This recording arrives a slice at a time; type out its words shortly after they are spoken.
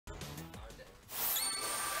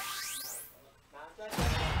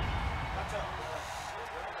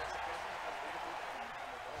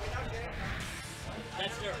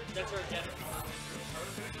her general.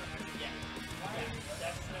 Yeah.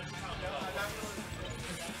 That's how it goes.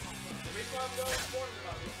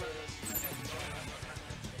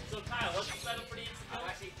 So Kyle, what's the setup for the instant kill?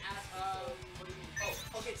 Actually, what do you mean?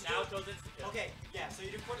 Oh, okay. So now it goes instant kill. Okay, yeah. So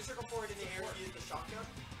you do quarter circle forward in the air, use the shock jump,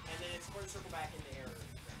 and then it's quarter circle back in the air.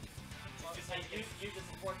 Just like use the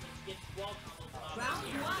support to get wall combos off. Round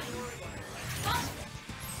one.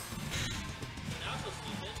 Now it's so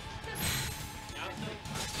stupid. Now it's so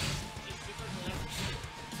she's super clever,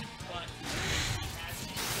 but he has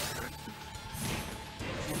to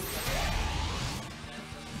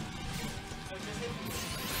So just hit.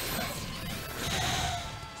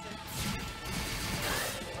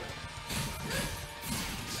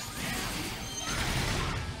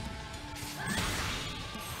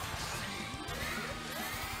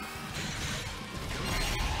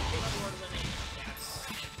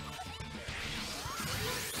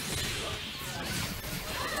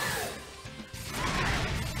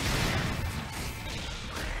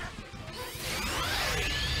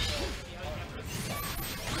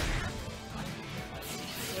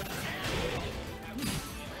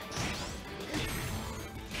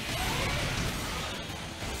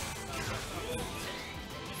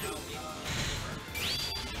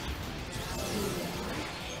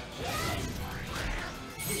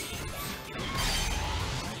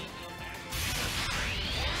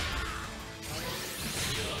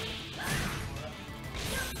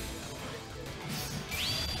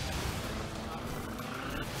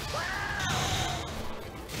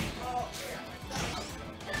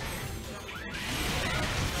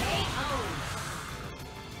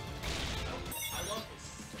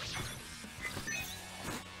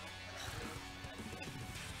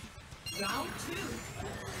 Round two.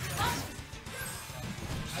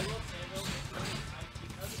 I will say though,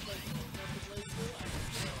 because it's like perfectly cool, I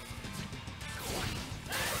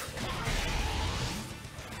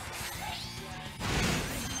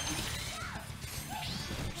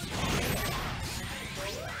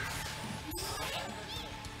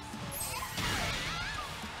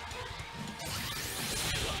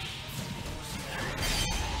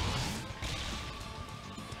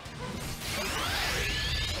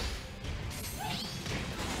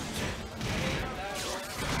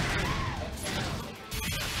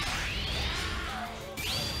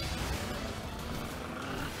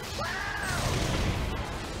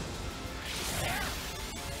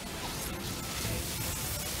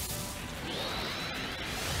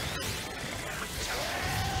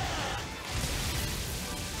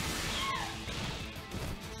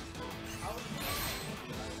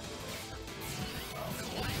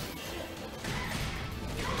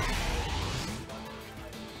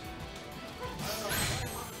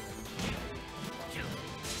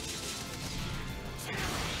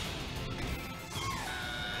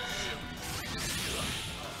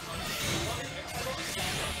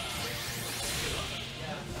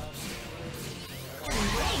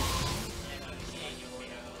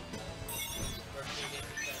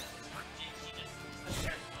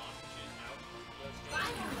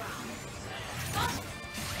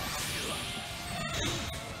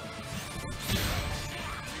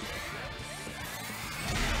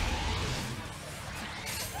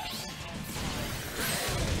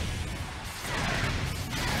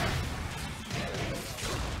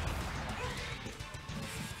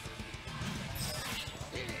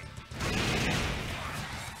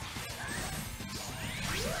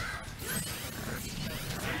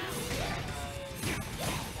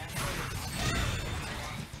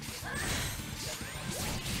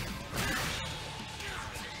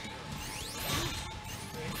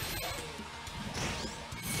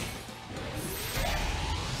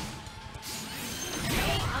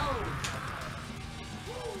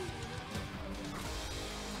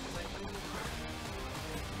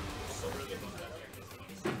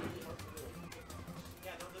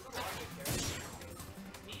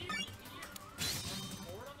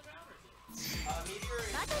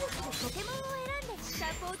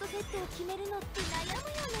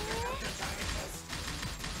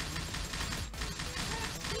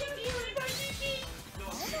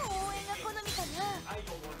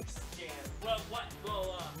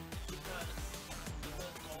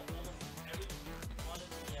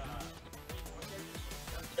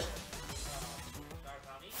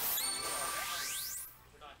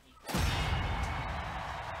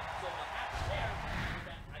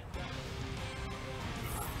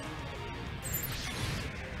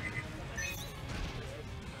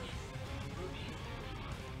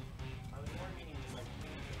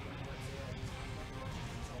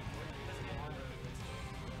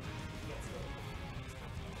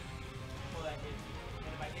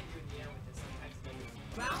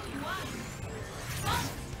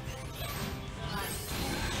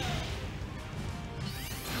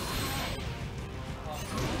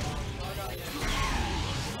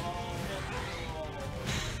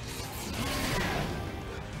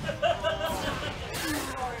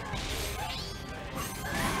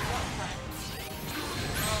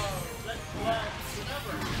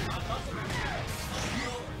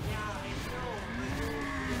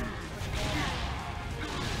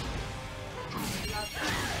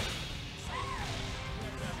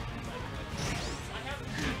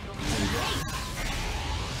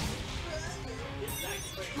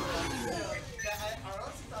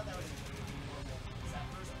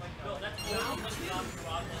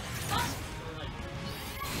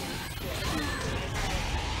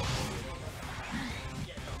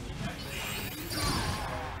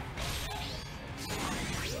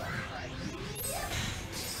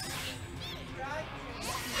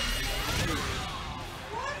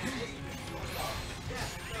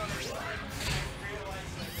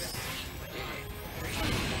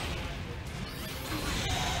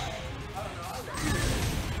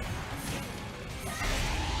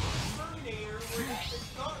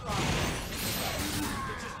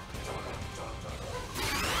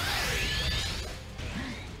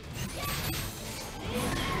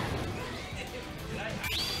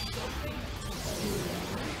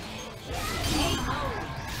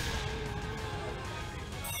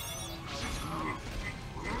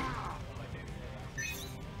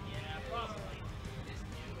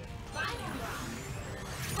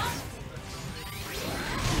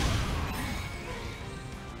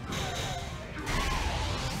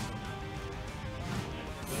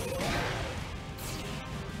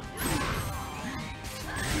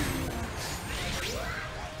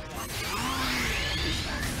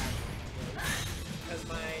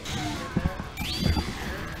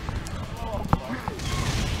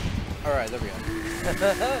Alright, there we go.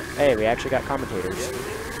 Hey, we actually got commentators.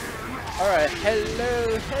 Alright,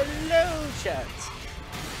 hello, chat.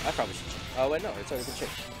 I probably should. Oh, wait, no, it's already been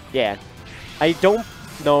changed. Yeah. I don't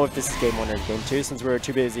know if this is game 1 or game 2 since we were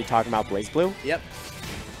too busy talking about Blaze Blue. Yep.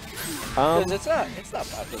 Because it's not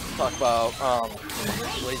bad to talk about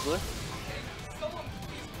Blaze Blue.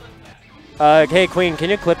 Hey, Queen, can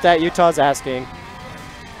you clip that? Utah's asking.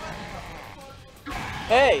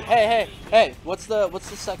 Hey, what's the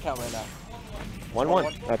set count right now?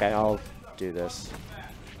 1-1. Okay, I'll do this.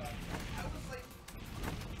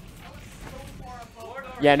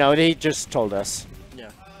 Yeah, no, he just told us.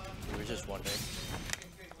 Yeah, we were just wondering.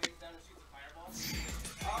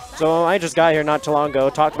 So I just got here not too long ago,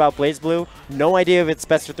 talked about Blaze Blue. No idea if it's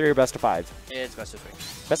best of 3 or best of 5. It's best of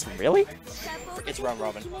 3. Best really? It's round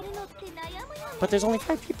robin. But there's only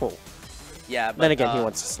 5 people. Yeah, but Then again, he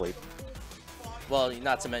wants to sleep. Well,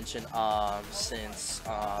 not to mention, since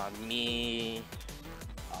me,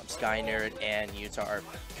 Skynerd, and Utah are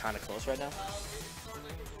kind of close right now.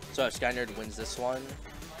 So if Skynerd wins this one,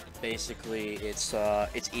 basically it's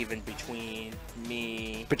even between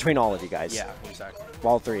me. Between all of you guys. Yeah, exactly.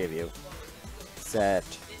 All 3 of you.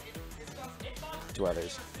 Except 2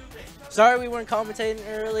 others. Sorry we weren't commentating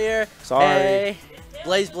earlier. Sorry. Hey,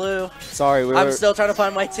 Blaze Blue. Sorry, we were I'm still trying to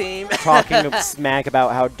find my team. talking smack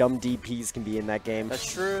about how dumb DPs can be in that game.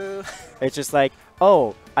 That's true. It's just like,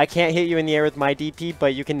 oh, I can't hit you in the air with my DP,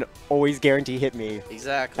 but you can always guarantee hit me.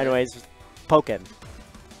 Exactly. Anyways, Pokkén.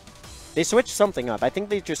 They switched something up. I think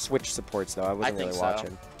they just switched supports, though. I wasn't really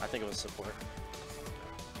watching. I think it was support.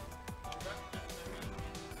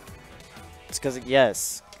 It's because,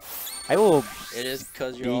 yes, I will It is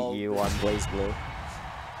because you're beat all... you on Blaze Blue.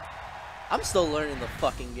 I'm still learning the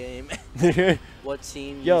fucking game. What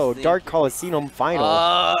team? Yo, you think? Dark Coliseum final.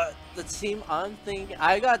 The team I'm thinking.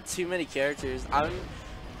 I got too many characters. I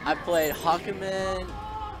played Hawkman,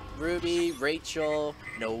 Ruby, Rachel,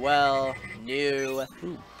 Noelle, New,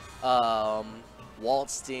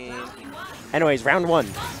 Waldstein. Anyways, round 1.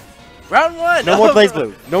 Round 1. No more Blaze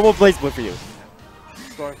Blue. No more Blaze Blue for you.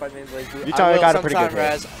 Scoring 5 main Blaze Blue. Utah got a pretty good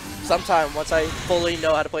hit. Sometime once I fully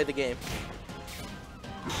know how to play the game.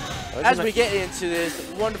 As we get into this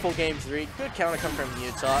wonderful game 3, good counter come from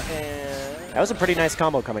Utah, and That was a pretty nice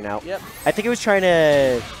combo coming out. Yep. I think he was trying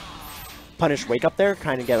to punish Wake Up there,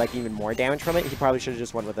 kind of get like even more damage from it. He probably should have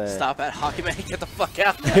just went with a... Stop at Hawkman and get the fuck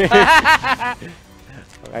out. I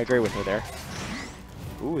agree with her there.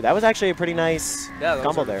 Ooh, that was actually a pretty nice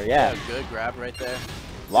combo there. Yeah. Good grab right there.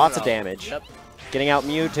 Lots of damage. Yep. Getting out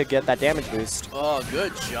Mew to get that damage boost. Oh,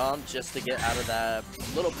 good jump just to get out of that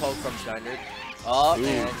little poke from Skynerd. Oh,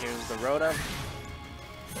 and here's the Rhoda.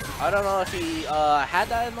 I don't know if he had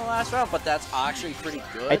that in the last round, but that's actually pretty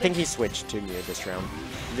good. I think he switched to Mew this round,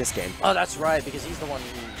 this game. Oh, that's right, because he's the one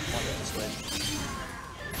who wanted to switch.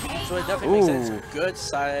 So it definitely makes sense. Good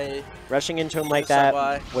side. Rushing into him like that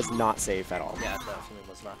was not safe at all. Yeah, definitely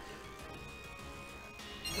was not.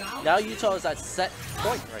 Now Utah is at set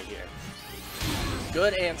point right here.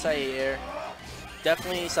 Good anti-air.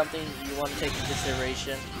 Definitely something you want to take into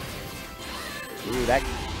consideration. Ooh, that.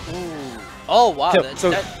 Oh wow. So,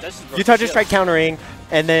 that's Utah just tried countering,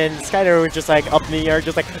 and then Skynerd was just like up in the air,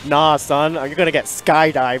 just like, nah, son, you're gonna get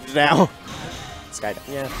skydived now. Skydive.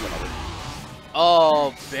 Yeah, whatever.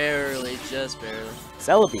 Oh, barely, just barely.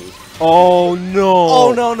 Celebi. Oh no.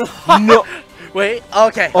 Oh no no. No. Wait.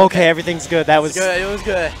 Okay. Okay, everything's good. That was good. It was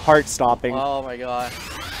good. heart stopping. Oh my god.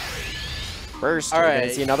 Burst. All We're right.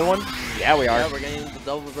 gonna see another one. Yeah, we are. Yeah, we're getting the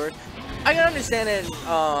double burst. I can understand in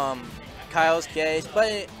Kyle's case,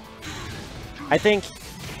 but I think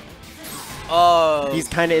he's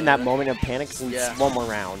kind of in that moment of panic since one more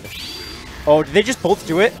round. Oh, did they just both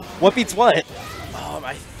do it? What beats what?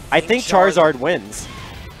 I think Charizard wins.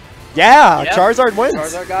 Yeah, Yep. Charizard wins.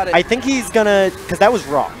 Charizard got it. I think he's gonna, because that was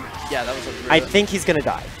wrong. Yeah, that was a I think he's gonna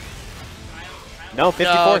die. No,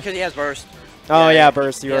 54. No, because he has burst. Oh yeah,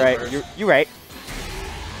 burst. You're right. Burst. You're right.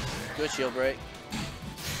 Good shield break.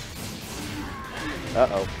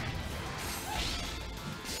 Uh-oh.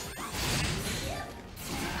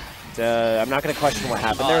 I'm not gonna question what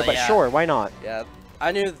happened there, but yeah. sure, why not? Yeah,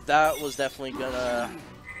 I knew that was definitely gonna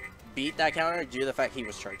beat that counter due to the fact he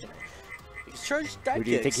was charging it. Because charge dive Who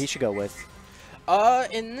do you think kicks. he should go with?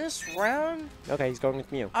 In this round, Okay, he's going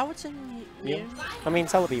with Mew. I would say Mew. I mean,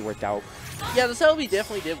 Celebi worked out. Yeah, the Celebi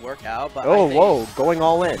definitely did work out, but Oh, I think, whoa, going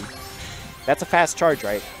all in. That's a fast charge,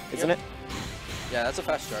 right? Isn't Yep. it? Yeah, that's a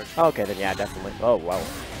fast charge. Oh, okay, then yeah, definitely. Oh, wow.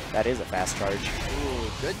 That is a fast charge.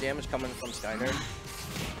 Ooh, good damage coming from Skynerd.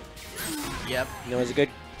 Yep. It was a good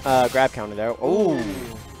grab counter there. Oh,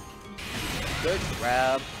 Good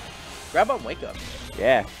grab. Grab on wake up.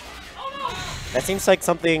 yeah. That seems like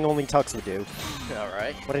something only Tux would do.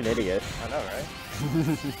 Alright. What an idiot. I know,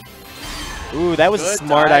 right? Ooh, that was a Good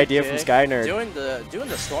smart dive idea from kick. Skynerd. Doing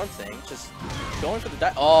the storm thing, just going for the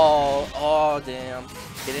dive. Oh damn.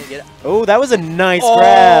 He didn't get it. Oh, that was a nice Oh,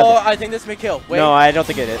 grab. I think this may kill. Wait. No, I don't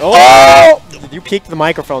think it is. Oh! You peeked the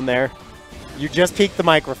microphone there. You just peeked the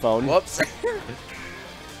microphone. Whoops.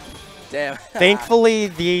 Damn. Thankfully,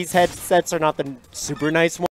 these headsets are not the super nice ones.